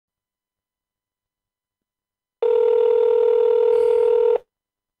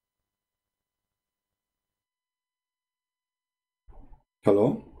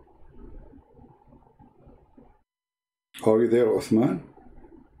Hello? Are you there, Uthman?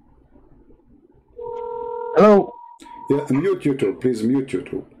 Hello. Yeah, mute YouTube. Please mute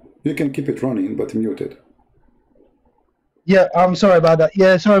YouTube. You can keep it running, but mute it. Yeah, I'm sorry about that.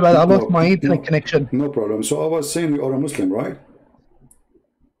 Yeah, sorry about that. I lost my internet No, connection. no problem. So I was saying you are a Muslim, right?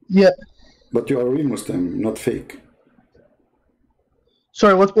 Yeah. But you are a real Muslim, not fake.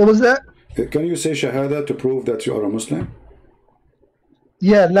 Sorry, what was that? Can you say Shahada to prove that you are a Muslim?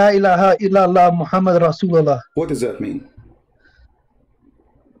 Yeah, La ilaha illallah Muhammad Rasulullah. What does that mean?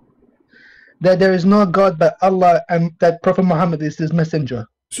 That there is no God but Allah and that Prophet Muhammad is his messenger.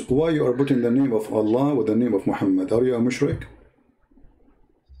 So why you are putting the name of Allah with the name of Muhammad? Are you a mushrik?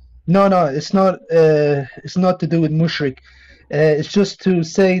 No, it's not to do with mushrik. It's just to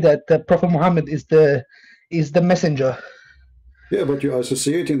say that the Prophet Muhammad is the messenger. Yeah, but you are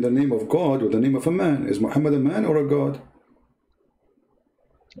associating the name of God with the name of a man. Is Muhammad a man or a God?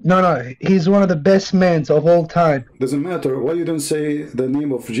 No, he's one of the best men of all time. Doesn't matter. Why you don't say the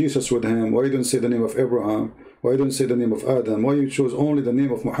name of Jesus with him? Why you don't say the name of Abraham? Why you don't say the name of Adam? Why you choose only the name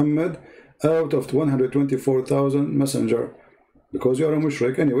of Muhammad out of 124,000 messenger? Because you are a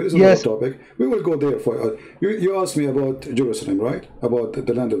mushrik. Anyway, this is another topic. We will go there for you asked me about Jerusalem, right? About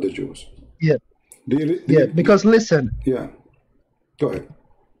the land of the Jews. Yeah. Because listen. Yeah. Go ahead.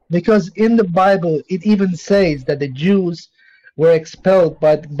 Because in the Bible, it even says that the Jews were expelled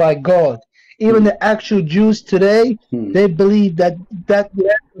by God. Even the actual Jews today, they believe that land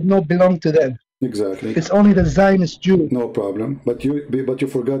does not belong to them. Exactly. It's only the Zionist Jew. No problem. But you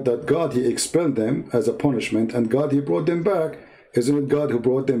forgot that God, he expelled them as a punishment, and God, he brought them back. Isn't it God who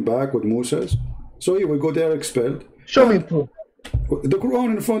brought them back with Moses? So here we go, they are expelled. Show me proof. The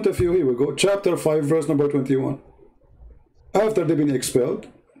Quran in front of you, here we go. Chapter 5, verse number 21. After they've been expelled,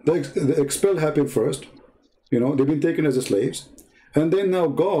 the expel happened first. You know, they've been taken as slaves. And then now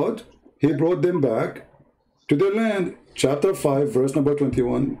God, he brought them back to their land. Chapter 5, verse number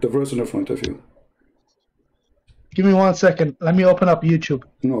 21, the verse in front of you. Give me 1 second. Let me open up YouTube.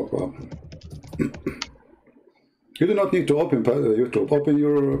 No problem. You do not need to open YouTube. Open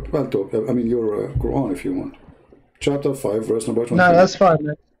your your Quran if you want. Chapter 5, verse number 21. No, that's fine,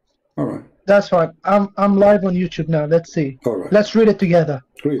 man. All right. That's fine. I'm live on YouTube now. Let's see. All right. Let's read it together.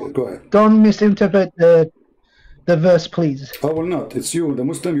 Read it. Go ahead. Don't misinterpret the verse, please. I will not. It's you, the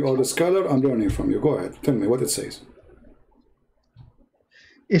Muslim. You are the scholar. I'm learning from you. Go ahead. Tell me what it says.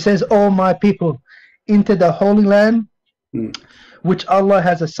 It says, "O my people, into the Holy Land, which Allah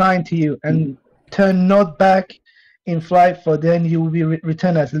has assigned to you, and turn not back in flight, for then you will be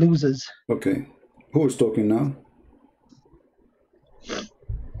returned as losers." Okay. Who is talking now?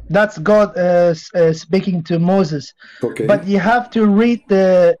 That's God speaking to Moses. Okay. But you have to read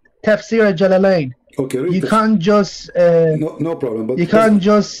the Tafsir al-Jalalain. Okay. Read you can't just... no problem. But you can't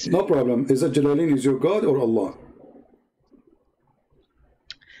just... No problem. Is that Jalalain is your God or Allah?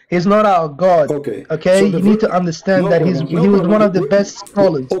 He's not our God. Okay. Okay. So you need to understand that he was one of the best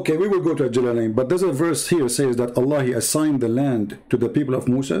scholars. Okay, we will go to Jalalain. But does a verse here says that Allah, he assigned the land to the people of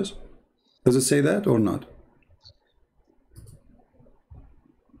Moses? Does it say that or not?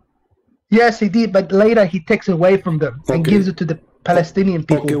 Yes, he did, but later he takes it away from them and gives it to the Palestinian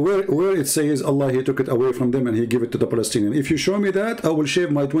people. Okay, where it says Allah, he took it away from them and he gave it to the Palestinian. If you show me that, I will shave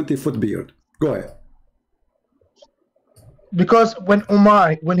my 20-foot beard. Go ahead. Because when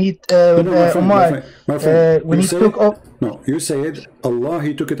Umar, when he took off... No, you said Allah,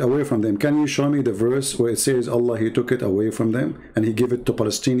 he took it away from them. Can you show me the verse where it says Allah, he took it away from them and he gave it to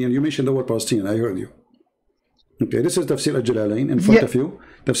Palestinian? You mentioned the word Palestinian, I heard you. Okay, this is Tafsir al-Jalalain in front of you.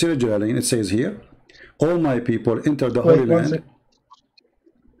 Tafsir al-Jalalain, it says here, all my people enter the Holy Land.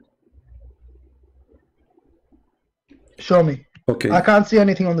 Show me. Okay. I can't see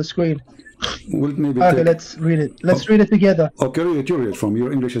anything on the screen. We'll maybe okay, let's read it. Let's read it together. Okay, read it. You read it from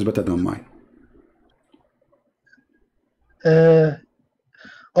your English is better than mine.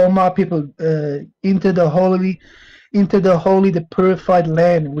 All my people into the holy, the purified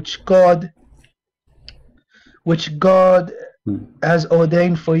land which God has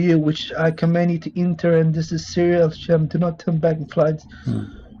ordained for you, which I command you to enter, and this is Syria of Shem. Do not turn back in flights.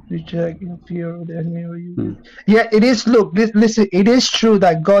 Reject in fear of the enemy or you. Yeah, it is. Look, listen. It is true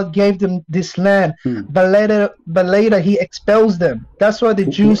that God gave them this land, but later He expels them. That's why the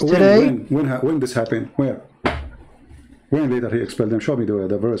Jews today. When this happened? Where? When later He expelled them? Show me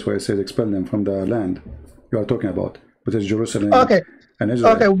the verse where it says expel them from the land you are talking about, which is Jerusalem. Okay. And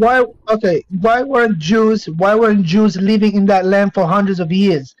Israel. Okay. Why weren't Jews living in that land for hundreds of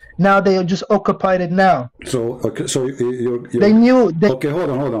years? Now they are just occupied it now. So okay, so they knew. Okay,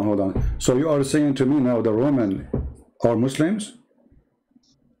 hold on. So you are saying to me now the Roman are Muslims?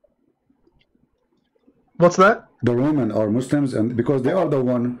 What's that? The Roman are Muslims, and because they are the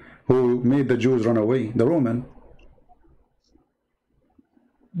one who made the Jews run away, the Roman.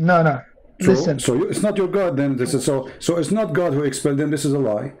 No. Listen. So it's not your God then. This is so it's not God who expelled them. This is a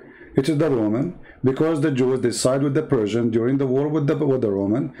lie. It is the Roman, because the Jews, they side with the Persian during the war with the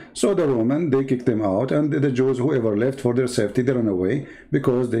Roman. So the Roman, they kicked them out, and the Jews, whoever left for their safety, they ran away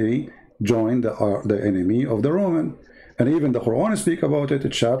because they joined the enemy of the Roman. And even the Quran speak about it. The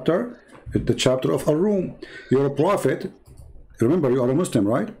chapter of Ar-Rum. You're a prophet. Remember, you are a Muslim,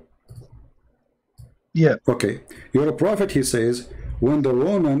 right? Yeah. Okay. You're a prophet. He says, when the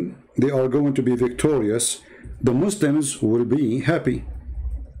Roman, they are going to be victorious, the Muslims will be happy.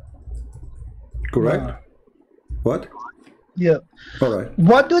 Correct? What? Yeah. All right.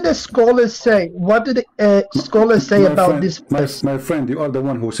 What do the scholars say? What do the scholars say about this? My friend, you are the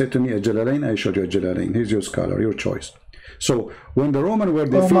one who said to me a Jalalain. I showed you a Jalalain. He's your scholar, your choice. So when the Romans were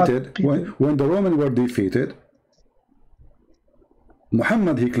defeated, when the Romans were defeated,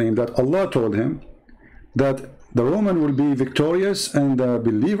 Muhammad, he claimed that Allah told him that the Roman will be victorious and the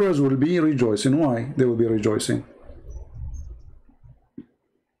believers will be rejoicing. Why they will be rejoicing?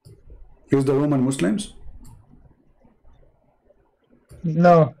 Is the Roman Muslims?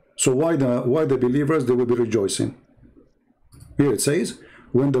 No. So why the believers, they will be rejoicing? Here it says,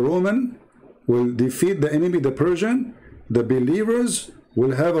 when the Roman will defeat the enemy, the Persian, the believers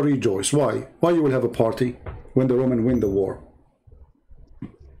will have a rejoice. Why? Why you will have a party when the Roman win the war?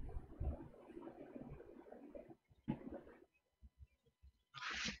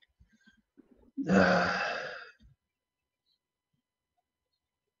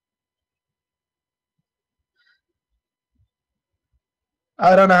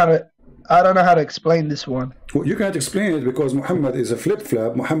 I don't know how to explain this one. Well, you can't explain it because Muhammad is a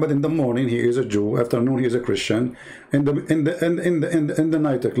flip-flap. Muhammad in the morning he is a Jew, afternoon he is a Christian, in the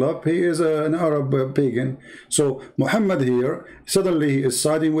nightclub he is an Arab pagan. So Muhammad here suddenly he is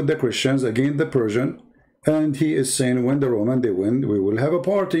siding with the Christians against the Persian, and he is saying when the Roman they win, we will have a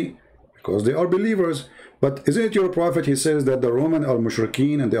party because they are believers. But isn't it your prophet? He says that the Roman are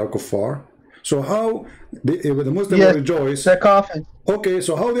mushrikeen and they are kuffar. So how the Muslim will rejoice? They're kafir. Okay,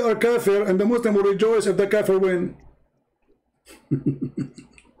 so how they are kafir and the Muslim will rejoice if the kafir win?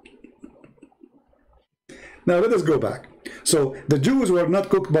 Now let us go back. So the Jews were not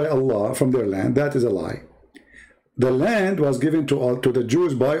cooked by Allah from their land. That is a lie. The land was given to the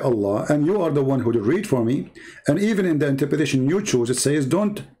Jews by Allah, and you are the one who did read for me. And even in the interpretation you choose, it says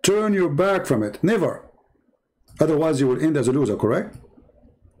don't turn your back from it. Never. Otherwise you will end as a loser, correct?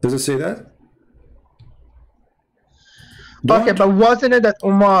 Does it say that? Okay, but wasn't it that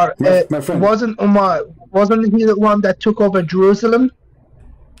Umar, my friend, wasn't he the one that took over Jerusalem?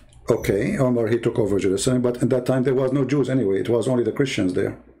 Okay, Umar, he took over Jerusalem, but at that time there was no Jews anyway. It was only the Christians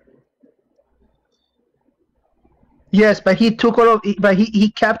there. Yes, but he took over, but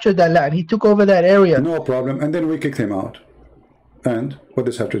he captured that land. He took over that area. No problem. And then we kicked him out. And what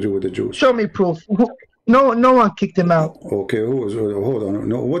does this have to do with the Jews? Show me proof. No one kicked him out. Okay, hold on.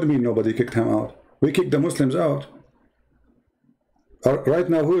 No, what do you mean nobody kicked him out? We kicked the Muslims out. Right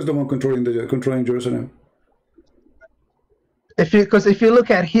now, who is the one controlling Jerusalem? Because if you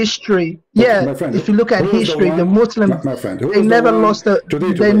look at history, yeah, friend, if you look at history, the Muslims, my friend, they never lost a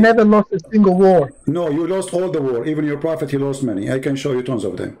single war. No, you lost all the war. Even your prophet, he lost many. I can show you tons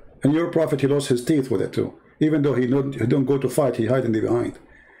of them. And your prophet, he lost his teeth with it too. Even though he don't go to fight, he hide in the behind.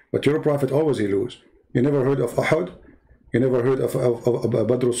 But your prophet always he lose. You never heard of Uhud? You never heard of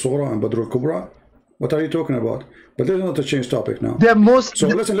Badr al-Sura and Badr al-Kubra? What are you talking about? But let's not to change topic now. So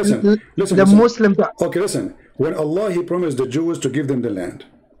listen. Muslims. Okay, listen. When Allah, he promised the Jews to give them the land.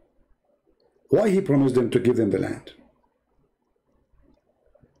 Why he promised them to give them the land?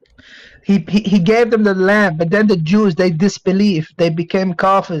 He gave them the land, but then the Jews, they disbelieved. They became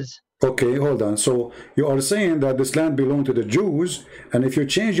kafirs. Okay, hold on. So you are saying that this land belonged to the Jews, and if you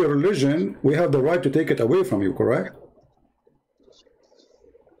change your religion, we have the right to take it away from you, correct?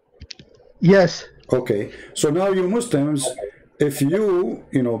 Yes. Okay, so now you Muslims, if you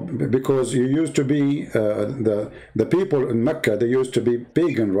know, because you used to be the people in Mecca, they used to be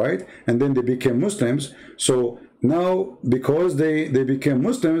pagan, right? And then they became Muslims. So now because they became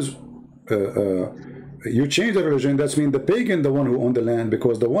Muslims, you change the religion. That means the pagan, the one who owned the land,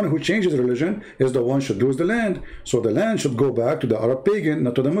 because the one who changes religion is the one should lose the land. So the land should go back to the Arab pagan,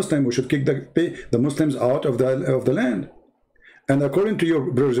 not to the Muslim. We should kick the Muslims out of the land. And according to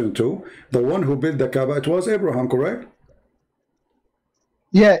your version too, the one who built the Kaaba, it was Abraham, correct?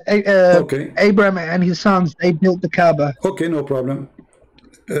 Yeah, okay. Abraham and his sons, they built the Kaaba. Okay, no problem.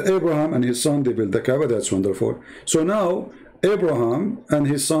 Abraham and his son, they built the Kaaba. That's wonderful. So now Abraham and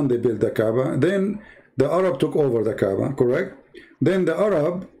his son, they built the Kaaba. Then the Arab took over the Kaaba, correct? Then the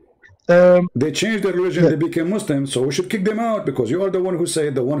Arab, they changed their religion, they became Muslims, so we should kick them out because you are the one who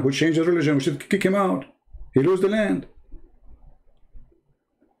said, the one who changed the religion, we should kick him out. He lose the land.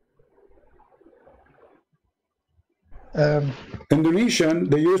 Indonesian,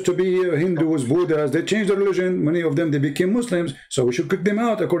 they used to be Hindus, Buddhas, they changed the religion, many of them, they became Muslims, so we should kick them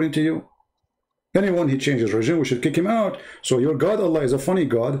out according to you. Anyone he changes religion, we should kick him out. So your God, Allah, is a funny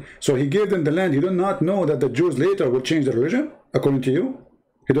God, so he gave them the land. He did not know that the Jews later will change the religion, according to you?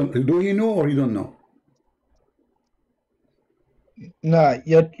 Do he know or he don't know? No,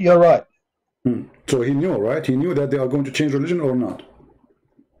 you're right. So he knew, right? He knew that they are going to change religion or not?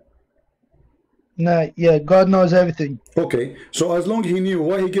 No, yeah, God knows everything. Okay, so as long as he knew,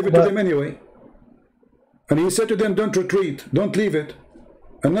 why he gave it to them anyway? And he said to them, don't retreat, don't leave it.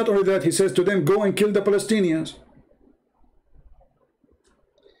 And not only that, he says to them, go and kill the Palestinians.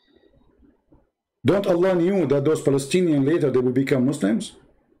 Don't Allah knew that those Palestinians later, they will become Muslims?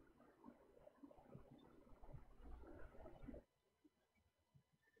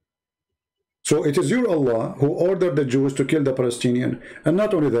 So it is your Allah who ordered the Jews to kill the Palestinian. And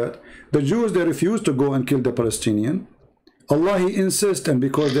not only that, the Jews, they refuse to go and kill the Palestinian. Allah, he insists, and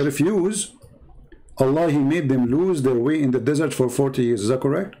because they refuse, Allah, he made them lose their way in the desert for 40 years. Is that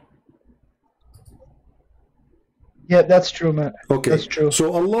correct? Yeah, that's true, man. Okay, that's true.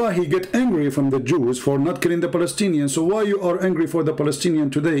 So Allah, he get angry from the Jews for not killing the Palestinians. So why you are angry for the Palestinian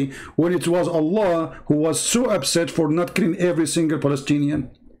today when it was Allah who was so upset for not killing every single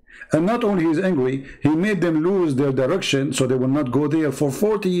Palestinian? And not only he is angry, he made them lose their direction so they will not go there for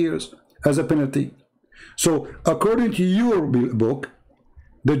 40 years as a penalty. So according to your book,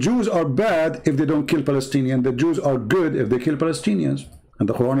 the Jews are bad if they don't kill Palestinians. The Jews are good if they kill Palestinians. And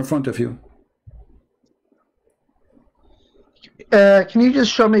the Quran in front of you. Can you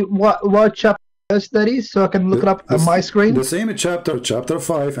just show me what chapter that is so I can look it up on my screen? The same chapter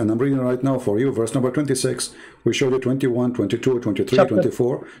 5, and I'm reading right now for you, verse number 26. We showed you 21, 22, 23,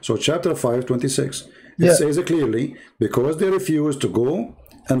 24. So chapter 5, 26. It says it clearly, because they refused to go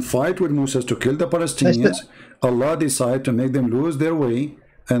and fight with Moses to kill the Palestinians, Allah decided to make them lose their way,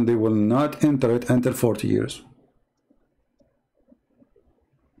 and they will not enter it until 40 years.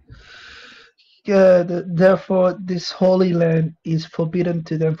 Therefore, this holy land is forbidden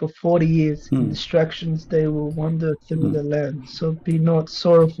to them for 40 years. In distractions, they will wander through the land. So be not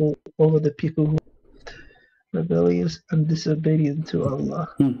sorrowful over the people who are rebellious and disobedient to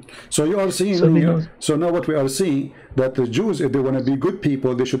Allah. So you are seeing, so now what we are seeing, that the Jews, if they want to be good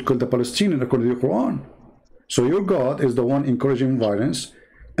people, they should kill the Palestinians according to the Quran. So your God is the one encouraging violence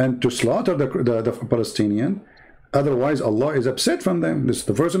and to slaughter the Palestinian. Otherwise, Allah is upset from them. This is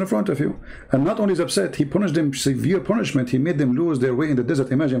the verse in front of you. And not only is upset, he punished them severe punishment. He made them lose their way in the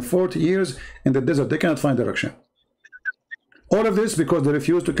desert. Imagine 40 years in the desert. They cannot find direction. All of this because they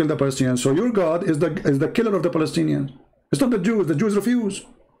refuse to kill the Palestinians. So your God is the killer of the Palestinians. It's not the Jews. The Jews refuse.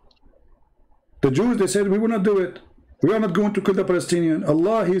 The Jews, they said, we will not do it. We are not going to kill the Palestinian.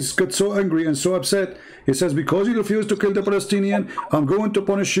 Allah, he's got so angry and so upset. He says, because you refuse to kill the Palestinian, I'm going to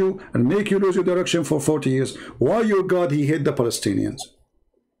punish you and make you lose your direction for 40 years. Why your God, he hate the Palestinians?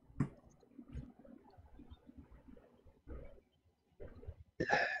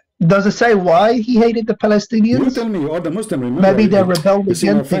 Does it say why he hated the Palestinians? You tell me, you are the Muslim, remember? Maybe they rebelled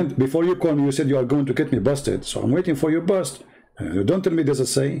against him. Before you call me, you said you are going to get me busted. So I'm waiting for your bust. Don't tell me, does it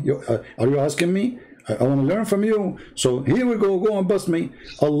say? Are you asking me? I want to learn from you. So here we go and bust me.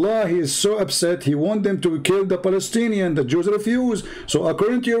 Allah, he is so upset. He wants them to kill the Palestinian. The Jews refuse. So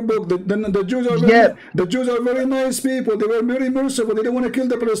according to your book, the Jews are the Jews are very nice people. They were very merciful. They don't want to kill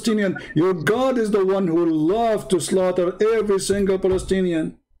the Palestinian. Your God is the one who loved to slaughter every single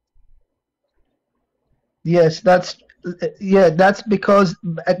Palestinian. Yes, that's because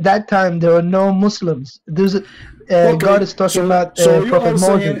at that time there were no Muslims. There's God is talking about Prophet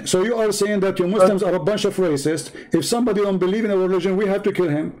Moses. So you are saying that your Muslims are a bunch of racists. If somebody don't believe in our religion, we have to kill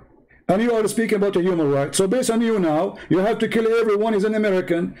him. And you are speaking about a human right. So based on you now, you have to kill everyone is an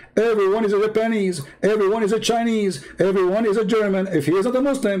American, everyone is a Japanese, everyone is a Chinese, everyone is a German, if he is not a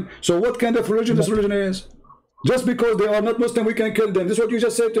Muslim. So what kind of religion this religion is? Just because they are not Muslim, we can kill them. This is what you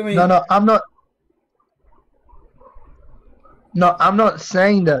just said to me. No, I'm not. No, I'm not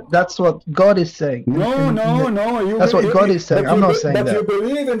saying that. That's what God is saying. No. That's what God is saying. I'm not saying but that. you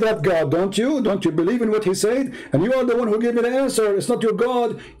believe in that God, don't you? Don't you believe in what he said? And you are the one who gave me the answer. It's not your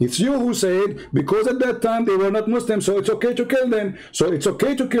God. It's you who said, because at that time they were not Muslims, so it's okay to kill them. So it's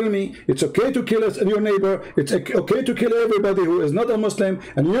okay to kill me. It's okay to kill us and your neighbor. It's okay to kill everybody who is not a Muslim.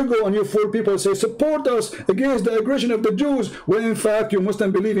 And you go and you fool people say, support us against the aggression of the Jews, when in fact you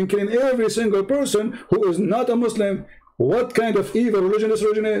Muslim believe in killing every single person who is not a Muslim. What kind of evil religion this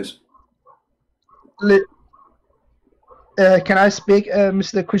religion is? Can I speak,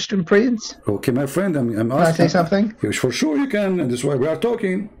 Mr. Christian Prince? Okay, my friend, I'm asking. Can I say something? Yes, for sure you can, and that's why we are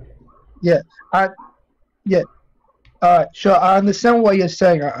talking. Yeah, yeah. All right, sure. I understand what you're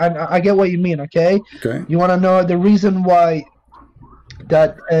saying. I get what you mean. Okay. Okay. You want to know the reason why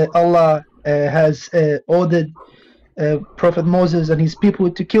that Allah has ordered Prophet Moses and his people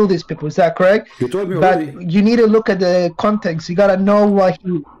to kill these people? Is that correct? You told me already. But you need to look at the context. You gotta know why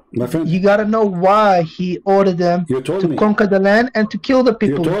he. My friend, you gotta know why he ordered them to conquer the land and to kill the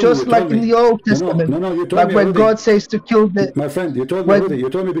people, just like in the Old Testament. No, you told like me when already. God says to kill the. My friend, you told me already. You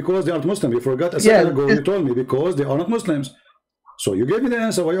told me because they aren't Muslim. You forgot a second ago. You told me because they are not Muslims. So you gave me the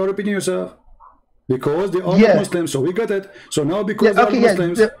answer. Why are you repeating yourself? Because they are not Muslims. So we got it. So now because they are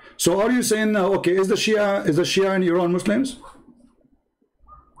Muslims. So are you saying now? Okay, is the Shia in Iran Muslims?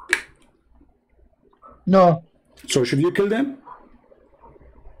 No. So should you kill them?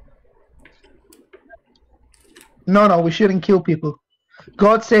 No, we shouldn't kill people.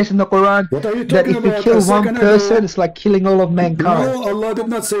 God says in the Quran that if you about? kill one person, it's like killing all of mankind. No, Allah did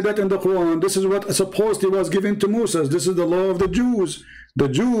not say that in the Quran. This is what supposedly was given to Moses. This is the law of the Jews. The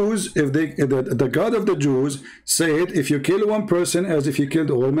Jews, if they, the God of the Jews said, if you kill one person as if you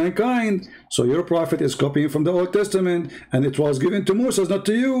killed all mankind. So your prophet is copying from the Old Testament, and it was given to Moses, not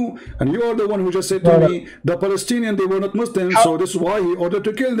to you. And you are the one who just said to me, the Palestinians, they were not Muslims, so this is why he ordered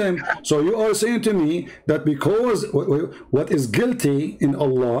to kill them. So you are saying to me that because what is guilty in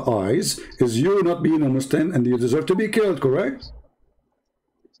Allah's eyes is you not being a Muslim, and you deserve to be killed, correct?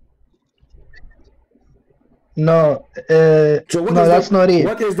 No, so no, that's not it.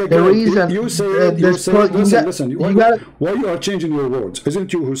 What is the reason you say? Listen. Why you are changing your words?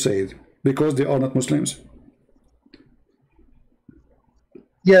 Isn't you who say it? Because they are not Muslims.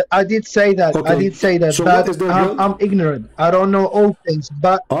 Yeah, I did say that. Okay. I did say that. So but I'm ignorant. I don't know all things.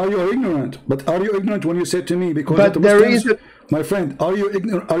 But are you ignorant? But are you ignorant when you said to me because but the Muslims? My friend, are you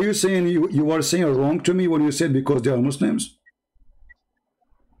ignorant? Are you saying you are saying wrong to me when you said because they are Muslims?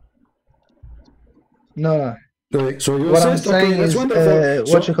 No. Okay, so you what I'm saying is,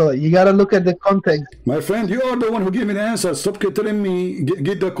 what you call it? You gotta look at the context. My friend, you are the one who gave me the answer. Stop telling me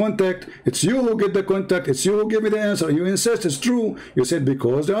get the contact. It's you who get the contact. It's you who gave me the answer. You insist it's true. You said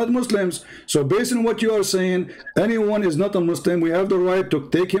because they are Muslims. So based on what you are saying, anyone is not a Muslim. We have the right to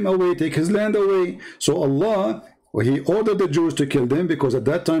take him away, take his land away. So Allah, he ordered the Jews to kill them because at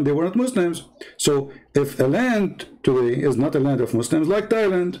that time they were not Muslims. So if a land today is not a land of Muslims like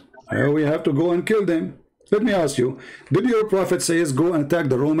Thailand, we have to go and kill them. Let me ask you, did your prophet say go and attack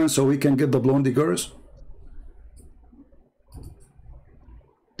the Romans so we can get the blondie girls?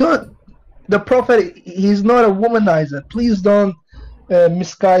 The prophet, he's not a womanizer. Please don't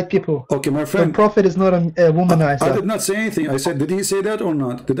misguide people. Okay, my friend. The prophet is not a womanizer. I did not say anything. I said, did he say that or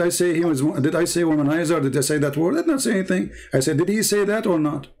not? Did I say he was? Did I say womanizer? Did I say that word? I did not say anything. I said, did he say that or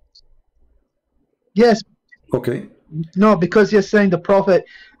not? Yes. Okay. No, because you're saying the prophet,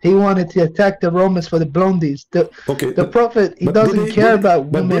 he wanted to attack the Romans for the blondies. The prophet, he doesn't care about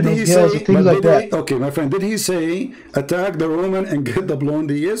women or girls or things like that. Okay, my friend, did he say attack the Roman and get the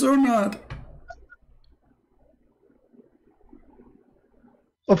blondie? Yes or not?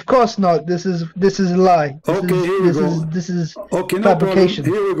 Of course not. This is a lie. This is okay, no fabrication.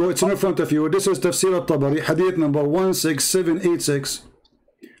 Problem. Here we go. It's in front of you. This is Tafsir al-Tabari, Hadith number 16786.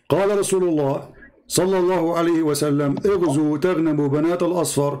 قال رسول الله صلى الله عليه وسلم اغزوا تغنموا بنات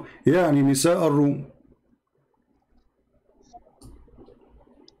الأصفر يعني نساء الروم.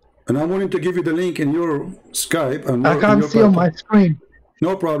 And I'm willing to give you the link in your Skype. And I can't see on my screen.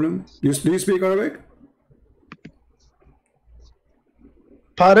 No problem. Do you speak Arabic?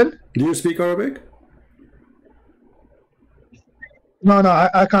 Pardon? Do you speak Arabic? No,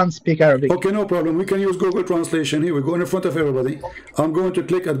 I can't speak Arabic. Okay, no problem. We can use Google Translation. Here we go in front of everybody. I'm going to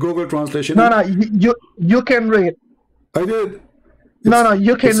click at Google Translation. No, you can read. I did. No,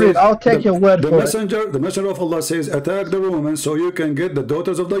 you can read. I'll take your word for it. The messenger of Allah says, attack the Romans so you can get the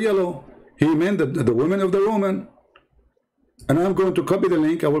daughters of the yellow. He meant the women of the Roman. And I'm going to copy the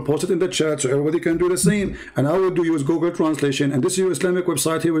link. I will post it in the chat so everybody can do the same. And I will use Google Translation. And this is your Islamic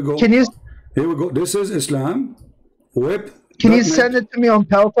website. Here we go. Can you? Here we go. This is Islam web. Can you send it to me on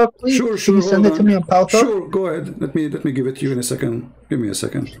Paltalk, please? Sure, Can you send it to me on Paltalk? Sure, go ahead. Let me give it to you in a second. Give me a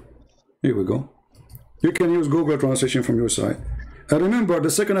second. Here we go. You can use Google translation from your side. And remember, the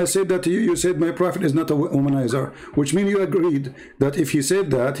second I said that to you, you said my prophet is not a womanizer, which means you agreed that if he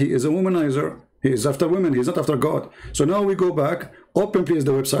said that, he is a womanizer. He is after women. He's not after God. So now we go back. Open, please,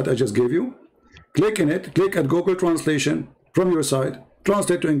 the website I just gave you. Click in it. Click at Google translation from your side.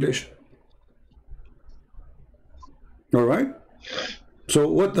 Translate to English. All right. So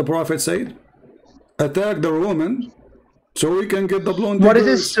what the prophet said? Attack the Roman so we can get the blonde. What is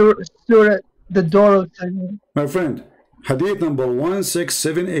this surah? The door of my friend, hadith number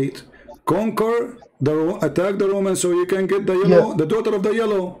 1678. Conquer attack the Roman so you can get the yellow, the daughter of the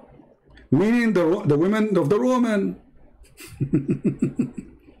yellow, meaning the women of the Roman.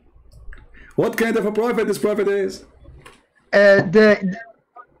 What kind of a prophet this prophet is?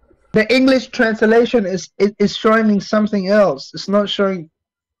 The English translation is showing me something else. It's not showing.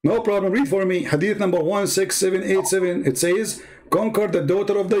 No problem. Read for me. Hadith number 16787. It says, conquer the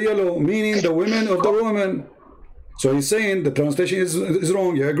daughter of the yellow, meaning the women of the woman. So he's saying the translation is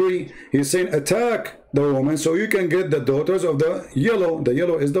wrong. You agree? He's saying attack the woman so you can get the daughters of the yellow. The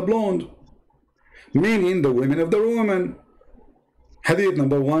yellow is the blonde, meaning the women of the woman. Hadith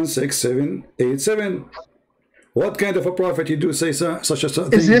number 16787. What kind of a prophet you do say such a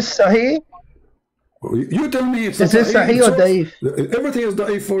thing? Is this Sahih? You tell me. Is this Sahih or Da'if? Everything is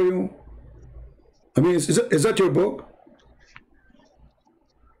Da'if for you. I mean, is that your book?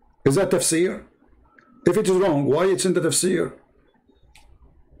 Is that tafsir? If it is wrong, why it's in the tafsir?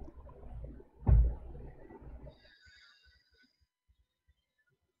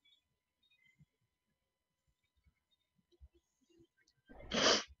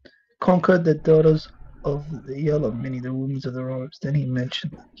 Conquer the daughters of the yellow, many the women of the Arabs. Then he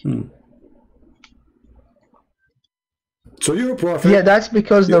mentioned. So you're a prophet. Yeah, that's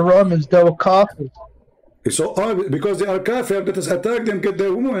because the Romans, they were kafir. So because they are kafir, let us attack them, get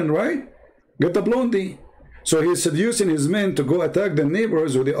the woman, right? Get the blondie. So he's seducing his men to go attack the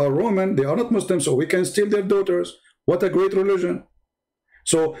neighbors who they are Roman. They are not Muslims, so we can steal their daughters. What a great religion.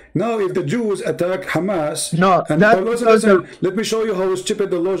 So now if the Jews attack Hamas, listen, let me show you how stupid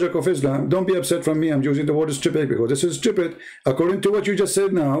the logic of Islam. Don't be upset from me. I'm using the word stupid because this is stupid. According to what you just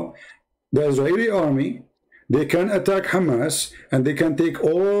said now, the Israeli army, they can attack Hamas and they can take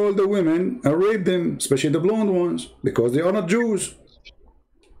all the women and rape them, especially the blonde ones, because they are not Jews.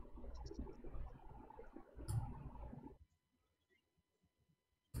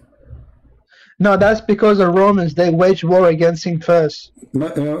 No, that's because the Romans, they waged war against him first.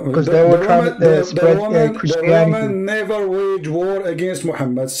 Because they were trying to spread Christianity. The Roman never waged war against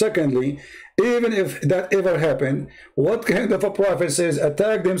Muhammad. Secondly, even if that ever happened, what kind of a prophet says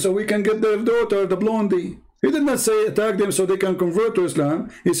attack them so we can get their daughter, the blondie? He did not say attack them so they can convert to Islam.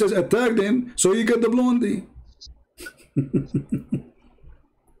 He says attack them so you get the blondie.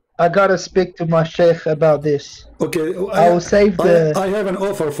 I gotta speak to my sheikh about this. Okay, I will save the. I have an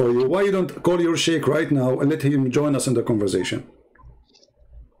offer for you. Why you don't call your sheikh right now and let him join us in the conversation?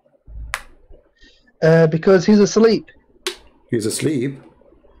 Because he's asleep. He's asleep.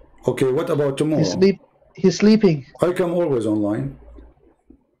 Okay, what about tomorrow? He's sleeping. I come always online.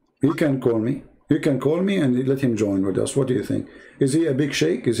 He can call me. You can call me and let him join with us. What do you think? Is he a big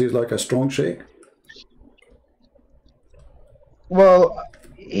sheikh? Is he like a strong sheikh? Well,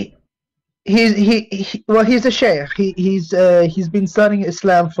 he's a sheikh. He's been studying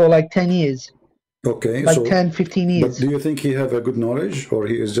Islam for like 10 years. Okay, like 10, 15 years. But do you think he have a good knowledge or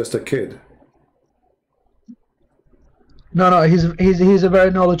he is just a kid? No, he's a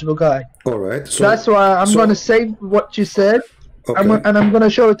very knowledgeable guy. All right. So that's why I'm going to save what you said, okay. and I'm going to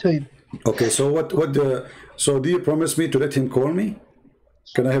show it to him. Okay. So so do you promise me to let him call me?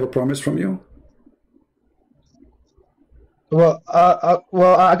 Can I have a promise from you? Well,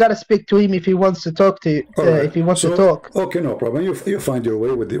 I gotta speak to him if he wants to talk to you. Right. If he wants to talk. Okay, no problem. You find your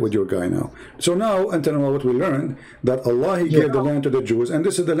way with your guy now. So now, until now, what we learned that Allah He gave the land to the Jews, and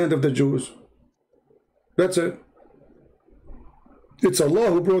this is the land of the Jews. That's it. It's Allah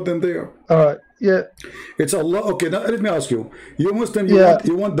who brought them there. All right. Yeah. It's Allah. Okay. Now let me ask you. You Muslim.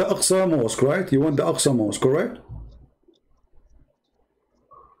 You want the Aqsa Mosque, right? You want the Aqsa Mosque, correct?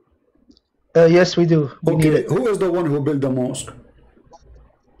 Yes, we do. We need it. Who is the one who built the mosque?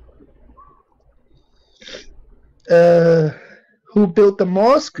 Who built the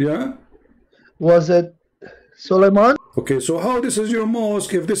mosque? Yeah. Was it Solomon? Okay, so how this is your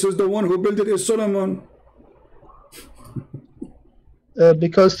mosque if this is the one who built it is Solomon?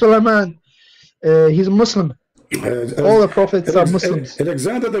 Because Solomon, he's a Muslim. All the prophets are Muslims.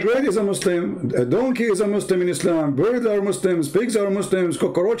 Alexander the Great is a Muslim. A donkey is a Muslim in Islam. Birds are Muslims. Pigs are Muslims.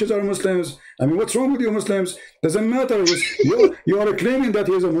 Cockroaches are Muslims. I mean, what's wrong with you Muslims? Doesn't matter. You are claiming that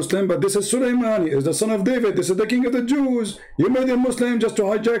he is a Muslim, but this is Sulaiman. He is the son of David. This is the king of the Jews. You made him Muslim just to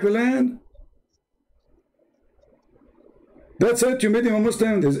hijack the land. That's it. You made him a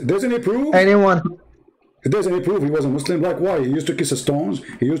Muslim. There's any proof? Anyone? There's any proof he was a Muslim? Like why? He used to kiss stones.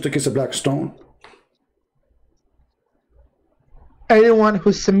 He used to kiss a black stone. Anyone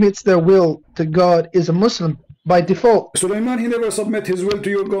who submits their will to God is a Muslim by default. Sulaiman, he never submit his will to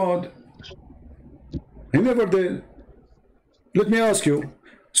your God. He never did. Let me ask you,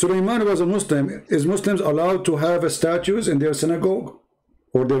 Sulaiman was a Muslim. Is Muslims allowed to have statues in their synagogue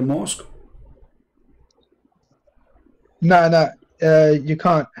or their mosque? No, you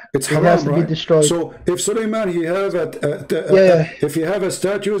can't. It's it haram, has to right? be destroyed. So if Sulaiman if he have a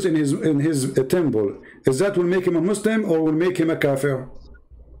statues in his temple, is that will make him a Muslim or will make him a kafir?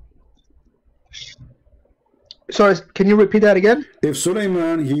 Sorry, can you repeat that again? If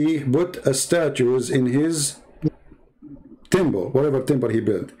Sulaiman he put a statues in his temple, whatever temple he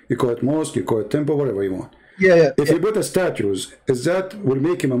built, you call it mosque, you call it temple, whatever you want. If he put a statues, is that will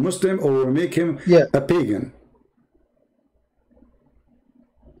make him a Muslim or will make him a pagan?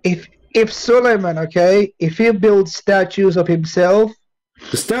 If Sulaiman, okay, if he builds statues of himself,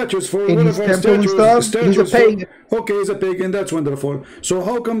 the statues for in his temple and stuff, he's a pagan. Okay, he's a pagan. That's wonderful. So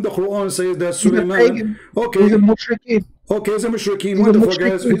how come the Quran says that Sulaiman? Okay, he's a mushrikeen. Okay, he's a mushrikeen. Wonderful,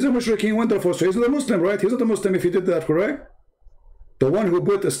 guys. He's a mushrikeen. Wonderful. So he's not a Muslim, right? He's not a Muslim if he did that, correct? The one who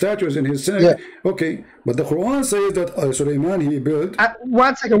put the statues in his synagogue. Yeah. Okay, but the Quran says that Sulaiman he built.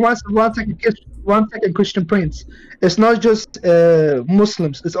 One second, Christian Prince. It's not just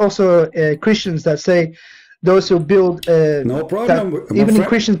Muslims. It's also Christians that say those who build. No problem. Even in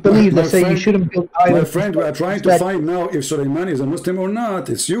Christians believe they say you shouldn't build idols. My friend, we are trying to find now if Sulaiman is a Muslim or not.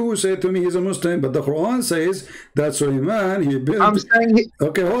 It's you who say to me he's a Muslim, but the Quran says that Sulaiman he built. I'm saying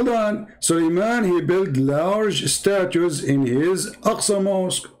okay, hold on. Sulaiman he built large statues in his Aqsa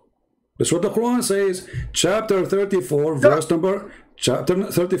mosque. That's what the Quran says. Chapter 34, verse number.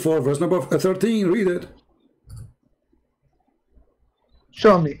 Chapter 34, verse number 13. Read it.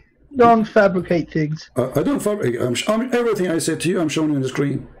 Show me. Don't fabricate things. I don't fabricate. Everything I said to you, I'm showing you on the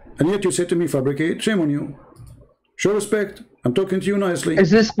screen. And yet you say to me, fabricate. Shame on you. Show respect. I'm talking to you nicely.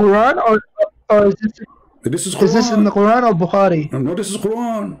 Is this Quran or is this? This is Quran. Is this in the Quran or Bukhari? No, this is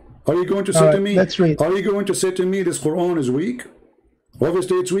Quran. Are you going to say to me? Let's read. Are you going to say to me this Quran is weak?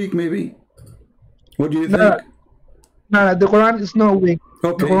 Obviously, it's weak. Maybe. What do you think? No, the Quran is not weak.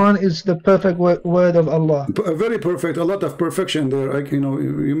 Okay. The Quran is the perfect word of Allah. Very perfect. A lot of perfection there.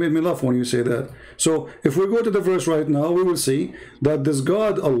 You made me laugh when you say that. So if we go to the verse right now, we will see that this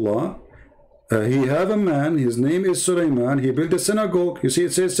God Allah, he have a man. His name is Sulaiman. He built a synagogue. You see,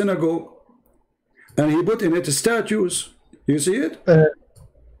 it says synagogue, and he put in it statues. You see it? Can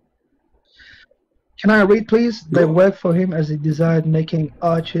I read, please? They work for him as he desired, making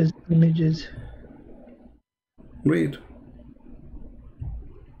arches, images. Read.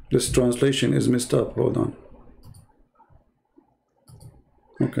 This translation is messed up. Hold on.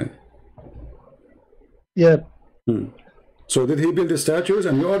 Okay. Yeah. So did he build the statues?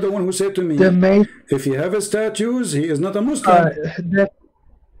 And you are the one who said to me, if he have a statues, he is not a Muslim.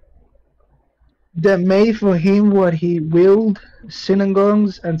 They made for him what he willed,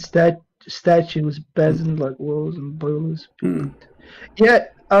 synagogues and statues, basins like walls and boilers. Yeah.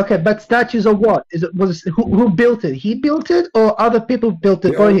 Okay, but statues of what? Who built it? He built it, or other people built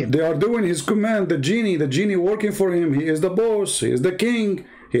it for him? They are doing his command. The genie working for him. He is the boss. He is the king.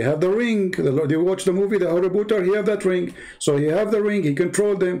 He have the ring. You watch the movie, the Harry Potter. He have that ring. So he have the ring. He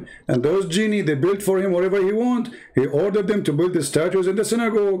control them. And those genie, they built for him whatever he want. He ordered them to build the statues in the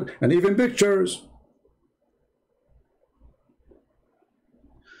synagogue and even pictures.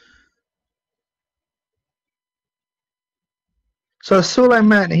 So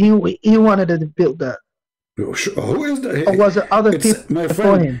Sulaiman, he wanted to build that. Who is that? Or was it other people my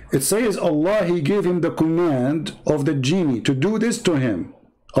before friend, him? It says Allah, he gave him the command of the genie to do this to him.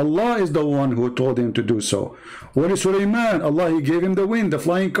 Allah is the one who told him to do so. When Sulaiman, Allah, he gave him the wind, the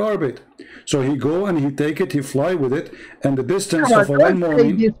flying carpet. So he go and he take it, he fly with it, and the distance of one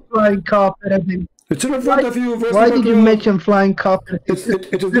morning. This flying carpet, I think. It's in front of you. Why did you mention flying carpet? It is there.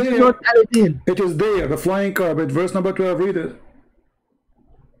 It is there, the flying carpet, verse number 12, read it.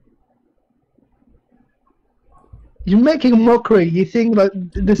 You're making a mockery. You think like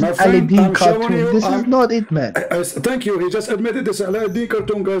this My is friend, LED I'm showing cartoon. you. This is not it, man. Thank you. He just admitted this LED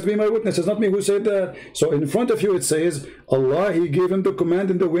cartoon, guys. Be my witness. It's not me who said that. So in front of you it says, Allah, He gave him the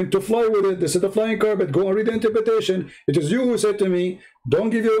command in the wind to fly with it. This is the flying carpet. Go and read the interpretation. It is you who said to me, don't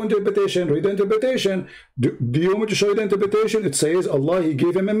give your interpretation. Read the interpretation. Do you want me to show you the interpretation? It says, Allah, He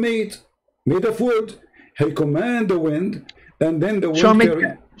gave him a mate made of wood. He command the wind, and then the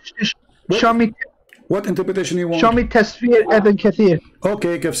wind Show me. What interpretation you want? Show me Tafsir Ibn Kathir.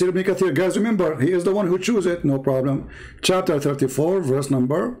 Okay, Tafsir Ibn Kathir. Guys, remember, he is the one who chose it, no problem. Chapter 34, verse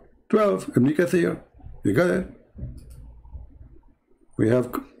number 12, Ibn Kathir. You got it? We have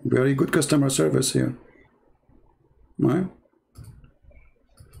very good customer service here. Right?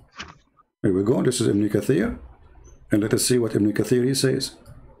 Here we go. This is Ibn Kathir. And let us see what Ibn Kathir he says.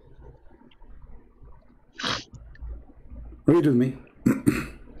 Read with me.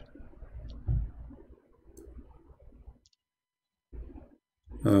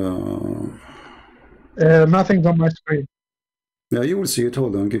 Nothing's on my screen. Yeah, you will see it.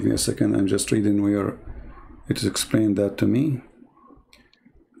 Hold on, give me a second. I'm just reading where it is explained that to me.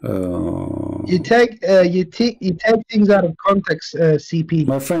 You take things out of context, CP.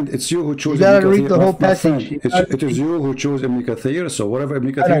 My friend, it's you who chose. You gotta read the whole passage. It is you who chose Ibn Kathir. So whatever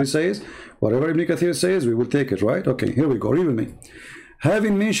Ibn Kathir says, we will take it, right? Okay, here we go. Read with me.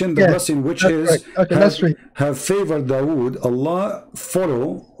 Having mentioned the blessing which is have favored Dawood, Allah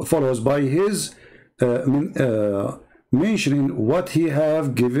follows by his mentioning what he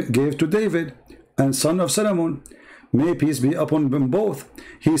gave to David and son of Solomon. May peace be upon them both.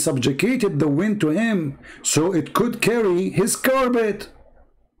 He subjugated the wind to him so it could carry his carpet.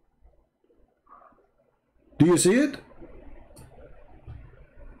 Do you see it?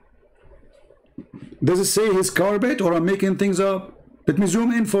 Does it say his carpet, or I'm making things up? Let me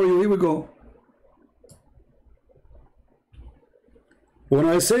zoom in for you. Here we go. When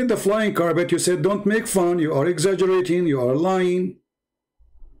I said the flying carpet, you said don't make fun, you are exaggerating, you are lying.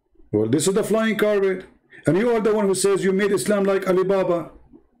 Well, this is the flying carpet. And you are the one who says you made Islam like Alibaba.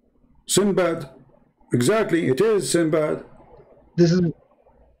 Sinbad. Exactly, it is Sinbad. This is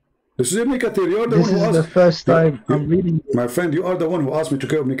Ibn Kathir. You are the one who asked. This is the first time I'm reading it. My friend, you are the one who asked me to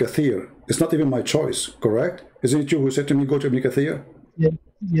go to Ibn Kathir. It's not even my choice, correct? Isn't it you who said to me, go to Ibn Kathir? Yeah.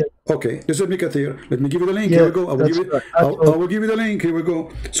 Okay, this is Ibn Kathir. Let me give you the link. Here we go. I will give you the link. Here we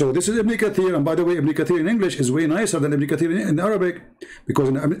go. So this is Ibn Kathir. And by the way, Ibn Kathir in English is way nicer than Ibn Kathir in Arabic. Because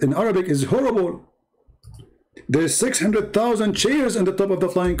in Arabic is horrible. There's 600,000 chairs in the top of the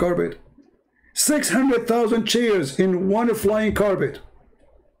flying carpet. 600,000 chairs in one flying carpet.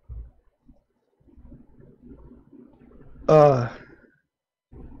 So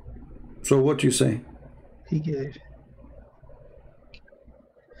what do you say? He gave.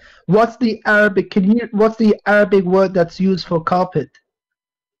 What's the Arabic? What's the Arabic word that's used for carpet?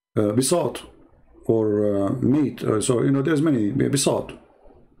 Bisat or meat. So you know, there's many bisat.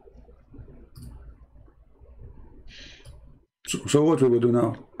 So what we will do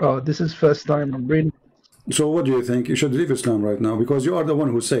now? Oh, this is first time I'm reading. So what do you think? You should leave Islam right now, because you are the one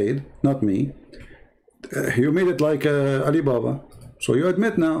who said, not me. You made it like Alibaba. So you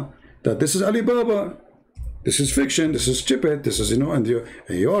admit now that this is Alibaba. This is fiction. This is stupid. This is, you know, and you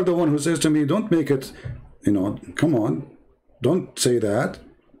are the one who says to me, don't make it, you know, come on. Don't say that.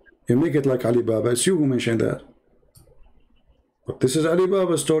 You make it like Alibaba. It's you who mentioned that. But this is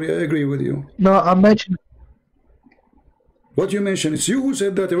Alibaba's story. I agree with you. No, I mentioned. What you mentioned, it's you who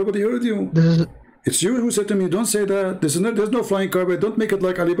said that. Everybody heard you. It's you who said to me, don't say that. There's no flying carpet. Don't make it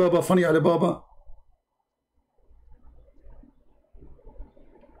like Alibaba, funny Alibaba.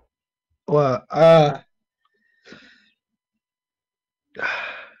 Well, I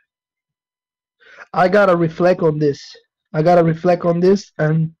gotta reflect on this.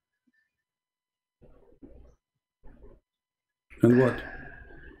 And what?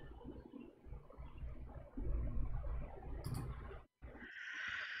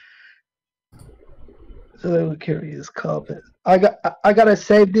 So they will carry his carpet. I gotta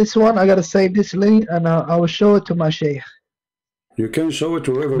save this one. I gotta save this link, and I will show it to my sheikh. You can show it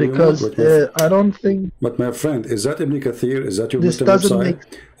to whoever because you want. I don't think. But my friend, is that Ibn Kathir? Is that your this Muslim doesn't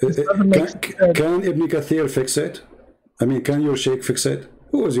website? Can Ibn Kathir fix it? I mean, can your sheikh fix it?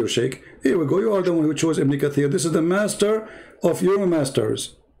 Who is your sheikh? Here we go. You are the one who chose Ibn Kathir. This is the master of your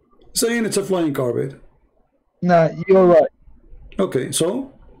masters, saying it's a flying carpet. Nah, you're right. Okay,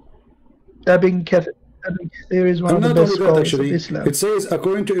 so Ibn Kathir is one of the best scholars of Islam. It says,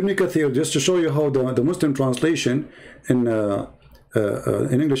 according to Ibn Kathir, just to show you how the Muslim translation in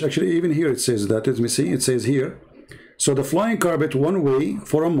English, actually even here it says that. Let me see, it says here, so the flying carpet one way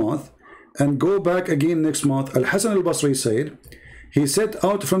for a month, and go back again next month. Al-Hasan al-Basri said he set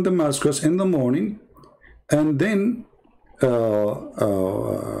out from Damascus in the morning, and then he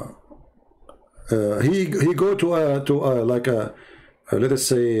go to like a let us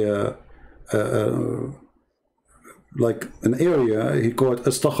say like an area he called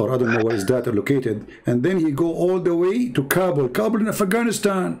Astakhar. I don't know where is that located, and then he go all the way to Kabul in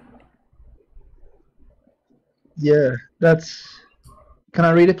Afghanistan. Yeah, that's. Can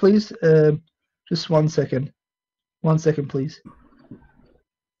I read it, please? Just 1 second. 1 second, please.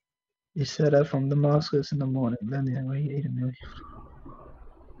 He set out from Damascus in the morning. Then he ate a meal.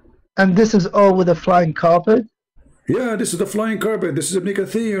 And this is all with a flying carpet? Yeah, this is the flying carpet. This is Ibn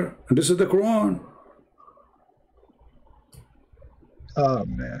Kathir, and this is the Quran. Oh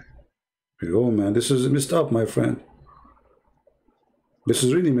man. Oh man, this is messed up, my friend. This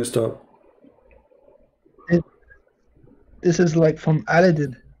is really messed up. This is like from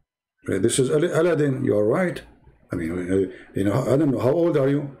Aladdin. This is Aladdin. You are right. I mean, you know, I don't know. How old are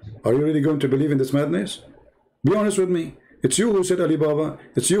you? Are you really going to believe in this madness? Be honest with me. It's you who said Alibaba.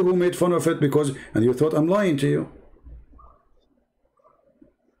 It's you who made fun of it because, and you thought I'm lying to you.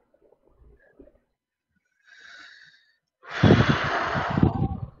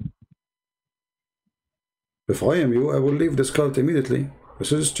 If I am you, I will leave this cult immediately.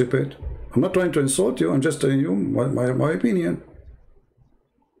 This is stupid. I'm not trying to insult you. I'm just telling you my opinion.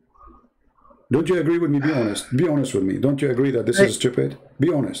 Don't you agree with me? Be honest. Be honest with me. Don't you agree that this is stupid? Be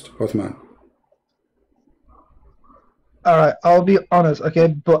honest, Uthman. All right, I'll be honest, okay?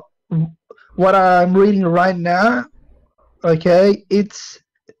 But what I'm reading right now, okay, it's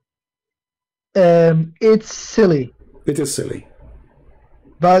silly. It is silly.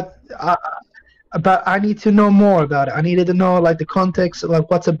 But I need to know more about it. I needed to know like the context, like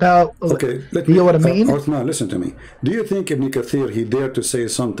what's about. Okay, let me. You know what I mean? Uthman, listen to me. Do you think Ibn Kathir, he dared to say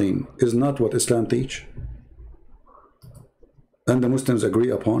something is not what Islam teach? And the Muslims agree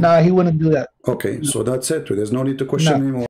upon? No, he wouldn't do that. Okay, so that's it. There's no need to question anymore.